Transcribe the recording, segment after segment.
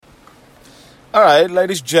All right,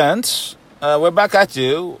 ladies, gents, we're back at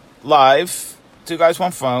you live, Two Guys,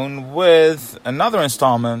 One Phone, with another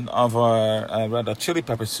installment of our Red Hot Chili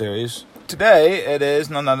Peppers series. Today, it is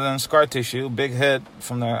none other than Scar Tissue, big hit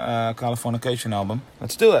from their Californication album.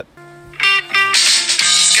 Let's do it.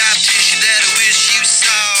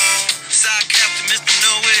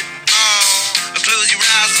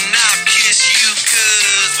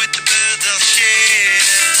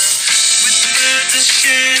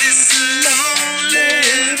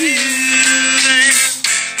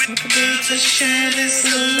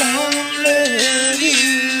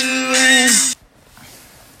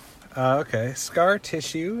 Okay, Scar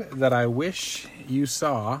Tissue that I wish you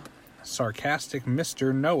saw. Sarcastic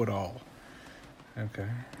Mr. Know-It-All. Okay,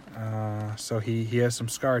 so he has some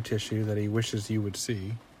scar tissue that he wishes you would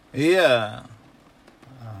see. Yeah.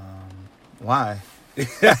 Why?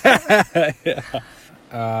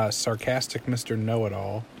 Sarcastic Mr.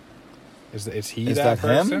 Know-It-All. Is he Is that that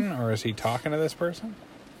person, him? or is he talking to this person?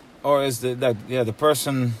 Or is the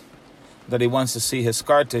person that he wants to see his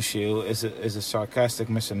scar tissue is a sarcastic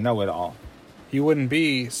Mr. Know-It-All? You wouldn't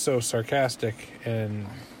be so sarcastic and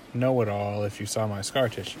know-it-all if you saw my scar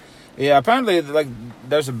tissue. Yeah, apparently,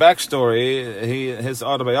 there's a backstory. His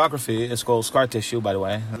autobiography is called Scar Tissue, by the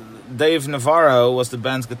way. Dave Navarro was the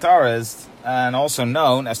band's guitarist and also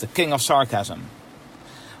known as the King of Sarcasm.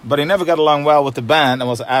 But he never got along well with the band and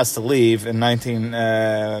was asked to leave in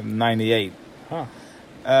 1998. Huh.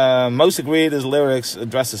 Most agreed his lyrics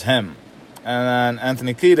addresses him. And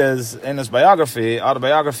Anthony Kiedis, in his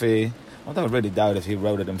autobiography, well, I really doubt if he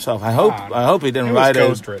wrote it himself. I hope he didn't write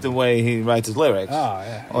it the way he writes his lyrics. Oh,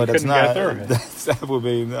 yeah. Or that's not. That would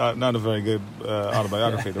be not a very good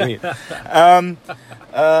autobiography to read.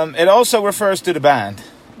 It also refers to the band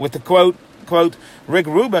with the quote, Rick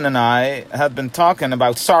Rubin and I had been talking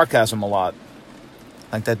about sarcasm a lot.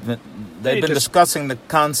 Like that, they've been discussing the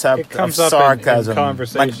concept of sarcasm. In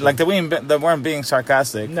conversation. Like they weren't being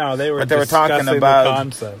sarcastic. No, they were. But they were talking about the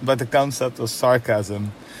concept. But the concept was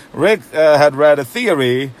sarcasm. Rick had read a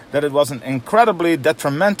theory that it was an incredibly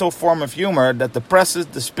detrimental form of humor that depresses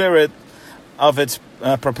the spirit of its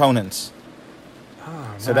proponents.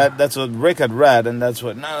 Oh, so that's what Rick had read, and that's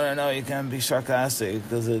what. No, you can't be sarcastic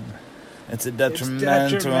because it's a detrimental.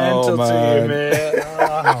 It's detrimental to you, man.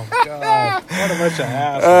 Oh, God. What a bunch of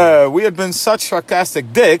assholes. We had been such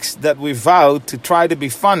sarcastic dicks that we vowed to try to be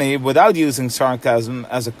funny without using sarcasm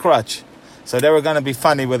as a crutch. So they were going to be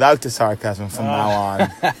funny without the sarcasm from now on. I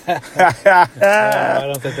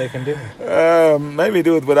don't think they can do it. Maybe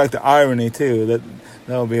do it without the irony, too.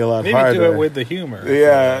 That'll be a lot harder. Maybe do it with the humor.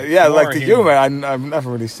 Yeah, like the humor. I've never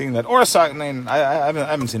really seen that. Or I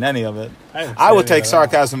haven't seen any of it. I would take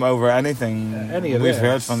sarcasm over anything we've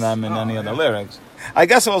heard from them in any other lyrics. I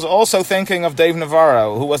guess I was also thinking of Dave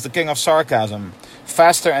Navarro, who was the king of sarcasm.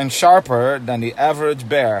 Faster and sharper than the average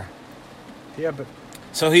bear. Yeah, but...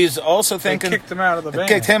 So he's also thinking... They kicked him out of the band. They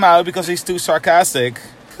kicked him out because he's too sarcastic.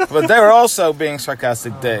 But they were also being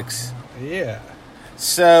sarcastic dicks. Yeah.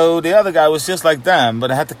 So the other guy was just like them,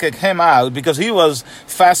 but I had to kick him out because he was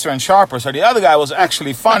faster and sharper. So the other guy was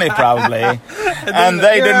actually funny, probably. and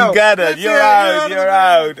they didn't get it. You're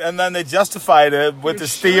out. And then they justified it with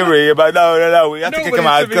this theory about, no, we have to kick him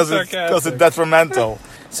out because it's detrimental.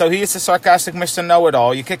 So he is a sarcastic Mr.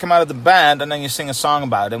 Know-It-All. You kick him out of the band and then you sing a song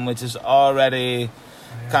about him, which is already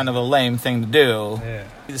kind of a lame thing to do. Yeah.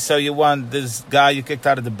 So you want this guy you kicked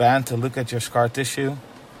out of the band to look at your scar tissue?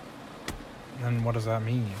 And what does that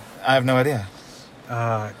mean? I have no idea.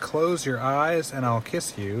 Close your eyes and I'll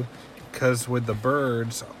kiss you, because with the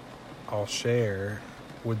birds I'll share.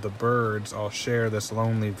 With the birds I'll share this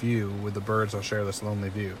lonely view. With the birds I'll share this lonely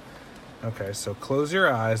view. Okay, so close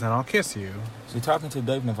your eyes and I'll kiss you. So you're talking to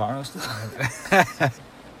Dave Navarro still?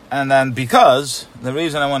 And then the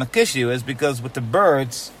reason I want to kiss you is because with the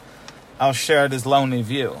birds, I'll share this lonely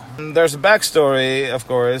view. And there's a backstory, of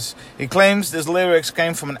course. He claims his lyrics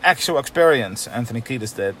came from an actual experience, Anthony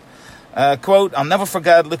Kiedis did. Quote, I'll never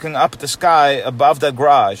forget looking up at the sky above that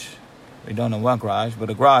garage. We don't know what garage, but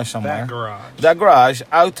a garage somewhere. That garage,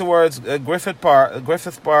 out towards Griffith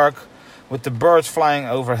Park, with the birds flying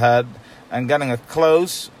overhead, and getting a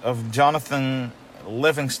close of Jonathan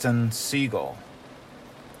Livingston Seagull.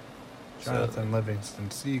 Jonathan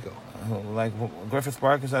Livingston Seagull. Like Griffith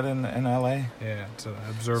Park, is that in LA? Yeah, it's an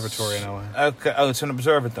observatory in LA. Okay, it's an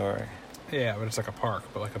observatory. Yeah, but it's like a park,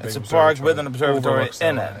 but like a big It's a park with an observatory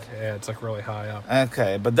in LA. it. Yeah, it's like really high up.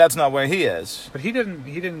 Okay, but that's not where he is. But he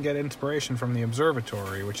didn't get inspiration from the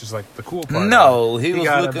observatory, which is like the cool part. No, he was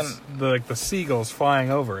got looking the seagulls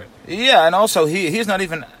flying over it. Yeah, and also he's not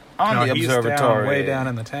even on No, the he's observatory. way down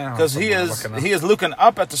in the town. Because he somewhere is looking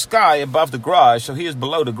up at the sky above the garage, so he is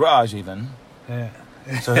below the garage even. Yeah.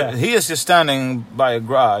 So he is just standing by a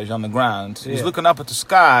garage on the ground. He's Yeah. looking up at the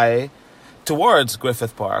sky towards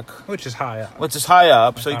Griffith Park, Which is high up. which is high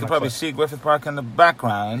up, so you On can a probably cliff. see Griffith Park in the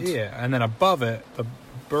background. Yeah, and then above it, the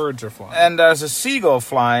birds are flying. And there's a seagull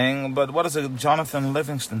flying, but what is a Jonathan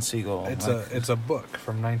Livingston seagull? It's a book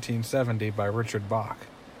from 1970 by Richard Bach.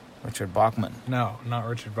 Richard Bachman. No, not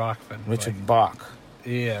Richard Bachman. Richard Bach.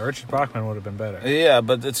 Yeah, Richard Bachman would have been better. Yeah,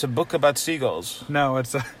 but it's a book about seagulls. No,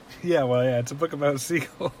 it's a it's a book about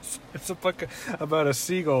seagulls. It's a book about a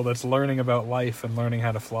seagull that's learning about life and learning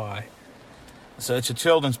how to fly. So it's a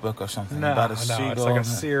children's book or something No, about a it's seagull. like a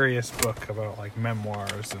serious book about like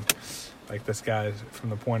memoirs and like this guy from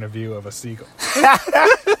the point of view of a seagull.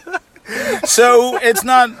 So it's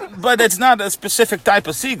not a specific type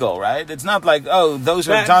of seagull, right? It's not like, oh, those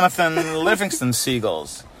are That- Jonathan Livingston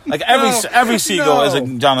seagulls. Like every seagull is a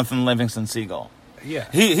no. Jonathan Livingston seagull. Yeah.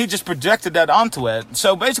 He just projected that onto it.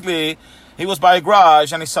 So basically, he was by a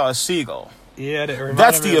garage and he saw a seagull. Yeah, it reminded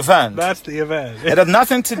That's me the of- event. That's the event. It had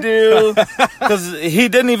nothing to do because he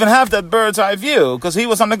didn't even have that bird's eye view because he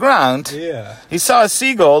was on the ground. Yeah. He saw a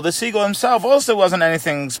seagull. The seagull himself also wasn't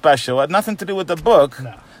anything special. It had nothing to do with the book.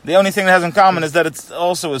 No. The only thing it has in common is that it's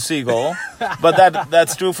also a seagull. But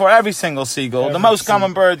that's true for every single seagull. The Every most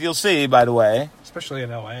common bird you'll see, by the way, Especially in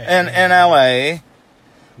LA. in LA. They're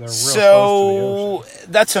real close to the So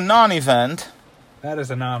ocean. that's a non-event. That is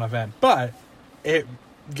a non-event, but it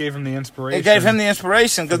gave him the inspiration. It gave him the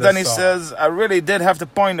inspiration because for then this he song. says, I really did have the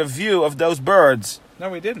point of view of those birds. No,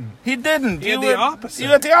 we didn't. He didn't. You had the opposite. You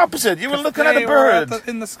had the opposite. You were looking at a They were bird.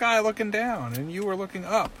 in the sky looking down, and you were looking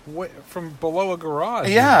up from below a garage.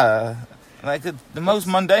 Yeah, like the most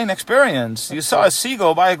mundane experience. You saw a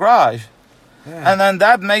seagull by a garage, Yeah. and then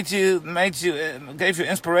that gave you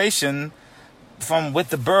inspiration from with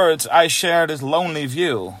the birds. I share this lonely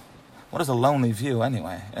view. What is a lonely view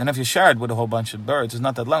anyway? And if you share it with a whole bunch of birds, it's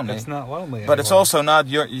not that lonely. It's not lonely. But it's anymore. also not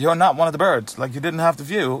you're not one of the birds. Like you didn't have the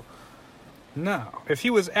view. No. If he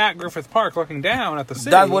was at Griffith Park looking down at the city,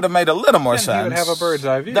 That would have made a little more then sense. he would have a bird's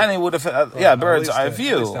eye view. Then he would have, Well, bird's at eye least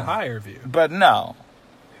view. At least a higher view. But no,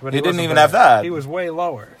 But He didn't wasn't even there. have that. He was way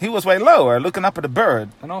lower. he was way lower, looking up at the bird.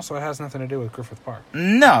 And also, it has nothing to do with Griffith Park.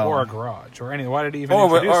 No, Or a garage. Or any. Why did he even or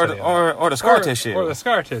introduce any of that? or the scar tissue, Or the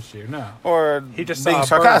scar tissue, no. or He just being saw a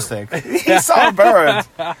sarcastic. He saw a bird.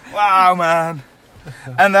 Wow, man.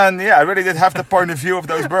 And then, I really did have the point of view of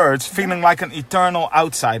those birds, feeling like an eternal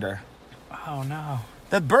outsider. Oh, no.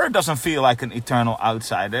 That bird doesn't feel like an eternal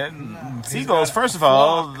outsider. Seagulls, first of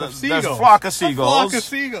all, there's a flock of seagulls. A flock of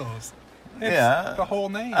seagulls. It's Yeah. the whole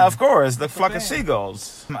name. Of course, the flock of band.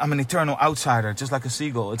 seagulls. I'm an eternal outsider, just like a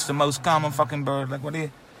seagull. It's the most common fucking bird. Like, what do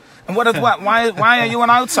you... And why are you an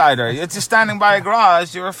outsider? You're just standing by a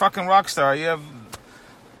garage. You're a fucking rock star. You have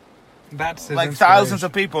That's his like thousands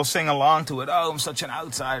of people sing along to it. Oh, I'm such an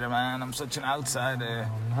outsider, man. I'm such an outsider.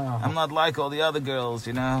 No. I'm not like all the other girls,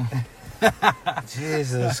 you know.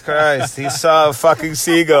 Jesus Christ! He saw a fucking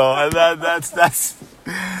seagull, and that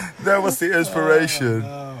was the inspiration.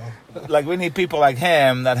 Oh, Like we need people like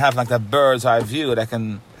him that have like that bird's eye view that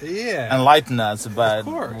can yeah. enlighten us about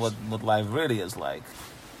course. what life really is like.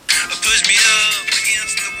 Push me up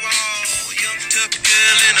against the wall. Young tough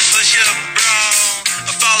girl in a push-up bra.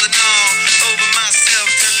 I'm falling all over myself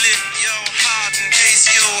to lift your heart in case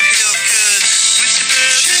you're here. 'Cause with the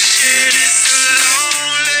birds that share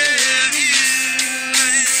this lonely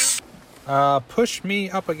view. Push me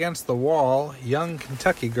up against the wall, young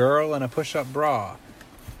Kentucky girl in a push-up bra.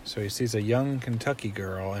 So he sees a young Kentucky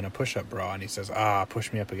girl in a push-up bra, and he says,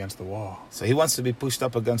 push me up against the wall. So he wants to be pushed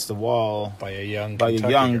up against the wall By a young by a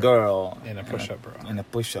Kentucky young girl in a push-up bra. In a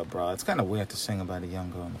push-up bra. It's kind of weird to sing about a young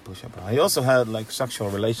girl in a push-up bra. He also had like sexual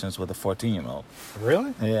relations with a 14-year-old.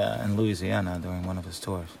 Really? Yeah, in Louisiana during one of his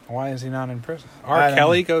tours. Why is he not in prison? I R. don't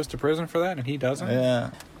Kelly goes to prison for that, and he doesn't? Yeah,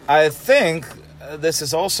 I think this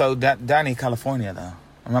is also Danny California though.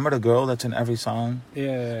 Remember the girl that's in every song?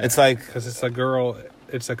 Yeah. It's like Because it's a girl,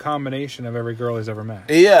 it's a combination of every girl he's ever met.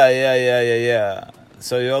 Yeah.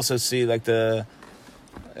 So you also see like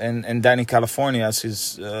in Danny California,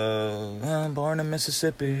 she's born in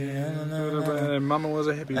Mississippi. And Mama was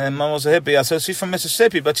a hippie. And Mom was a hippie. Yeah, so she's from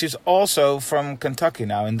Mississippi, but she's also from Kentucky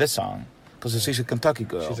now in this song. Because she's a Kentucky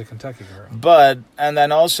girl. She's a Kentucky girl. But, and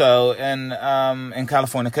then also in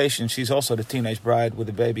Californication, she's also the teenage bride with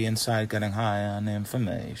the baby inside getting high on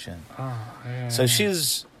information. Oh, yeah. So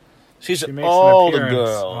she's She makes an all the appearance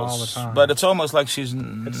girls. all the time. But it's almost like she's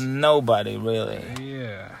nobody, really.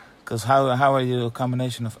 Yeah. Because how are you a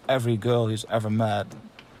combination of every girl he's ever met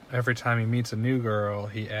Every time he meets a new girl,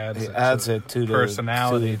 he adds it to the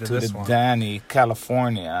personality to this the one. Danny,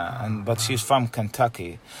 California, but she's from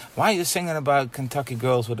Kentucky. Why are you singing about Kentucky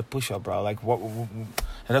girls with a push-up bra? Like, what?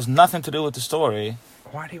 It has nothing to do with the story.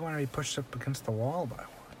 Why do you want to be pushed up against the wall by one?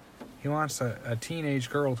 He wants a teenage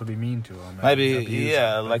girl to be mean to him. Maybe, abuse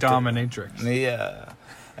yeah, him, like a dominatrix. Yeah,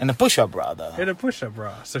 and a push-up bra though. In a push-up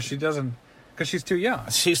bra, so she doesn't, because she's too young.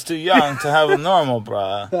 She's too young to have a normal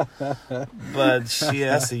bra, but she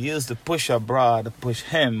has to use the push-up bra to push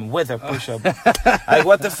him with her push-up. Like,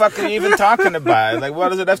 what the fuck are you even talking about? Like, what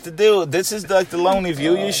does it have to do? This is like the lonely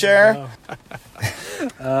view you share.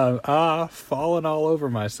 Falling all over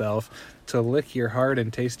myself to lick your heart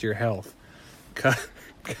and taste your health.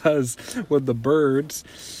 Because with the birds,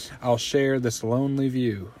 I'll share this lonely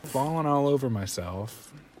view. Falling all over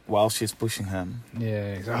myself. While she's pushing him,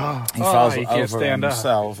 Yeah. he falls he can't over stand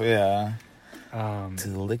himself. Yeah, up. to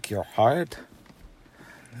lick your heart.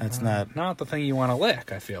 That's not. Not the thing you want to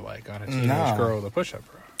lick, I feel like, on a teenage No. girl with a push-up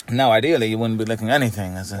bra. No, ideally you wouldn't be licking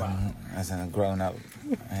anything as a grown-up,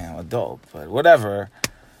 adult. But whatever.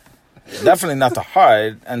 Definitely not the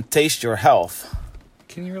heart. And taste your health.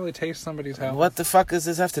 Can you really taste somebody's health? What the fuck does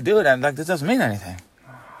this have to do with that? Like, this doesn't mean anything.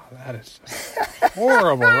 That is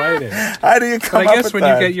horrible writing. How do you come But I up guess with when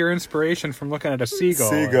that? you get your inspiration from looking at a seagull.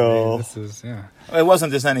 Seagull. I mean, this is, yeah. It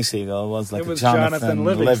wasn't just any seagull. It was like It was a Jonathan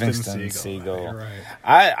Livingston seagull. You're right.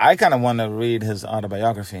 I kind of want to read his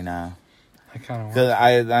autobiography now. I kind of want.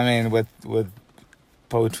 Because I mean, with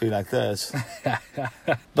poetry like this.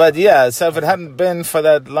 But yeah, so if it hadn't been for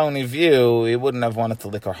that lonely view, he wouldn't have wanted to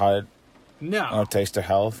lick her heart No, or taste her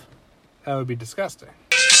health. that would be disgusting.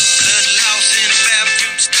 Blood lost in a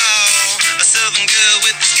bathroom stall. A southern girl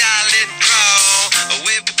with a scarlet draw. A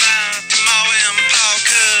wave goodbye to Ma and Pa,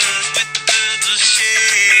 'cause with the birds will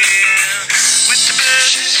share. With the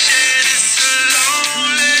birds will share this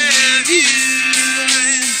lonely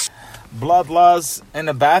view. Bloodlust in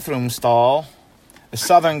a bathroom stall. A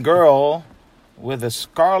southern girl with a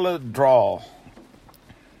scarlet drawl.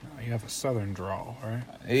 You have a southern drawl, right?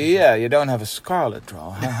 Yeah, you don't have a scarlet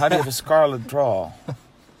drawl. How do you have a scarlet drawl?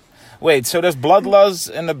 Wait, so there's bloodlust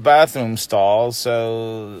in the bathroom stall,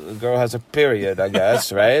 so the girl has a period, I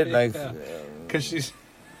guess, right? Like, Because she's.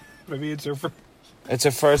 Maybe it's her first. it's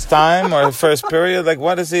her first time or her first period? Like,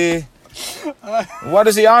 what is he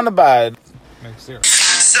on about? Makes zero.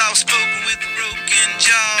 Soft spoken with a broken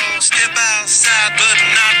jaw. Step outside, but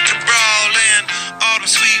not to brawl. And autumn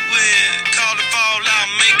sweet wind, call it fall.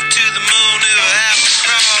 I'll make it to the moon if I have a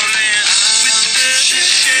crawling. With the birds that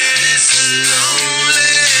share this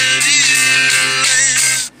lonely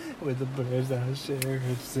view. With the birds I share,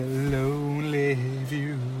 it's a lonely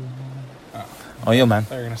view. Oh, you, man.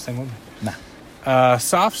 They're gonna sing with me. Nah.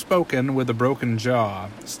 Soft spoken with a broken jaw.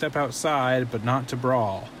 Step outside, but not to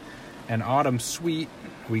brawl. And autumn sweet,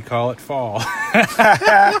 we call it fall.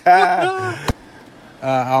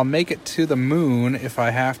 I'll make it to the moon if I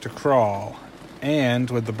have to crawl. And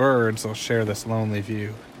with the birds, I'll share this lonely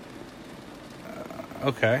view.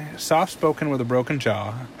 Okay. Soft spoken with a broken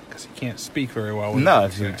jaw. Because he can't speak very well. With No, it.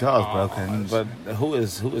 if your jaw's Oh, broken. But who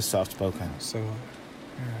is soft spoken? So,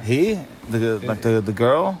 He? The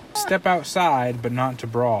girl? step outside, but not to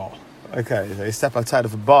brawl. Okay, so you step outside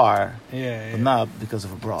of a bar, Yeah. but not because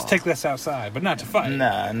of a brawl. Take this outside, but not to fight.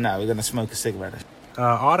 No, we're gonna smoke a cigarette.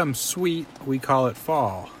 Autumn sweet, we call it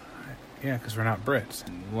fall. Yeah, because we're not Brits.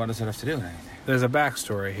 What does it have to do with anything? There's a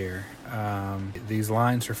backstory here. These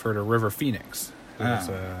lines refer to River Phoenix, who's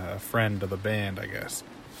a friend of the band, I guess.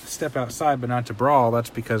 Step outside, but not to brawl. That's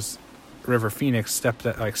because River Phoenix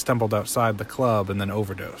stumbled outside the club and then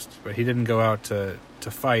overdosed. But he didn't go out to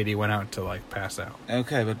fight. He went out to pass out.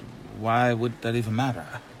 Okay, but why would that even matter?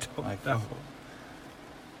 Like that.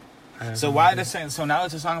 So why the same? So now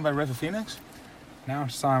it's a song about River Phoenix? Now I'm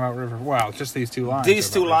just talking about River. Wow, just these two lines. These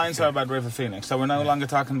are two about lines River are about River Phoenix. So we're no longer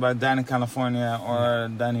talking about Danny California or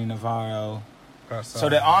Danny Navarro. Phoenix. So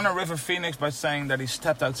they honor River Phoenix by saying that he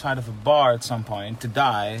stepped outside of a bar at some point to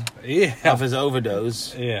die Yeah. of his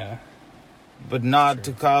overdose, Yeah. but not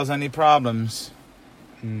to cause any problems.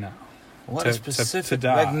 No. What To- a to specific...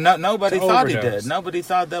 die. Like, nobody To thought he overdose. did. Nobody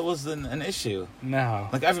thought that was an issue. No.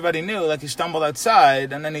 Like, everybody knew, like, he stumbled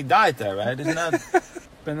outside and then he died there, right? Isn't that...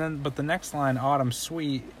 But the next line, autumn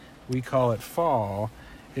sweet, we call it fall,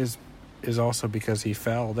 is also because he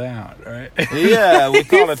fell down, right? Yeah, we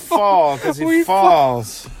call it fall because he We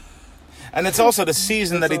falls. And it's also the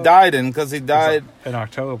season that he died in because he died... in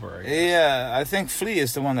October. Yeah, I think Flea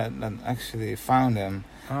is the one that actually found him.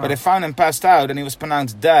 Oh. But they found him passed out and he was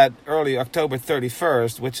pronounced dead early October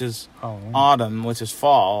 31st, which is Oh, autumn, which is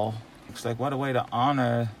fall. It's like, what a way to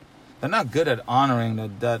honor They're not good at honoring their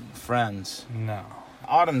dead friends. No.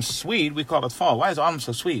 Autumn's sweet, we call it fall. Why is autumn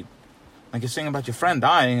so sweet? Like, you're singing about your friend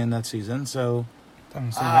dying in that season, so...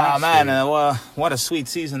 Doesn't seem Ah, that man, sweet. well, what a sweet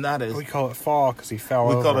season that is. We call it fall because he fell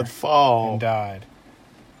over We call it fall. and died.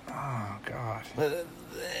 Oh, God. But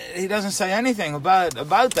he doesn't say anything about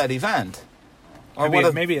that event. Or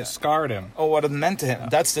Maybe it scarred him. or what it meant to him.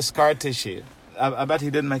 That's the scar tissue. I bet he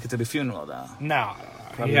didn't make it to the funeral, though. No.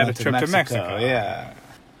 Probably He had a went to trip to Mexico. Yeah.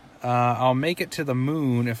 I'll make it to the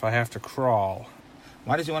moon if I have to crawl.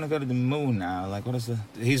 Why does he want to go to the moon now? Like, what is the...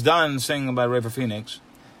 He's done singing about River Phoenix.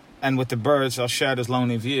 And with the birds, I'll share this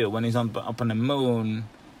lonely view. When he's up on the moon,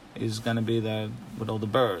 he's going to be there with all the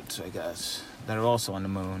birds, I guess. That are also on the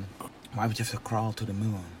moon. Why would you have to crawl to the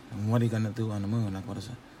moon? And what are you going to do on the moon? Like, what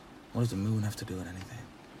does the moon have to do with anything?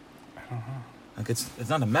 I don't know. Like, it's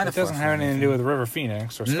not a It metaphor. doesn't for have anything to anything. do with River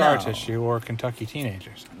Phoenix or scar No. tissue or Kentucky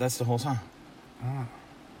teenagers. That's the whole song. Oh,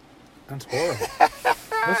 that's horrible.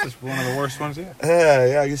 This is one of the worst ones yet.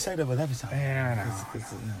 Yeah, you say that with every song. Yeah, I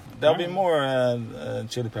know. There'll be more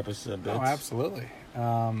Chili Peppers bits. Oh, absolutely.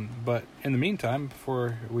 But in the meantime,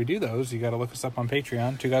 before we do those, you got to look us up on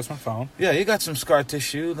Patreon, Two Guys One Phone. Yeah, you got some scar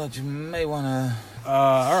tissue that you may want to...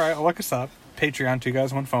 All right, look us up. Patreon, Two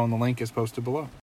Guys One Phone. The link is posted below.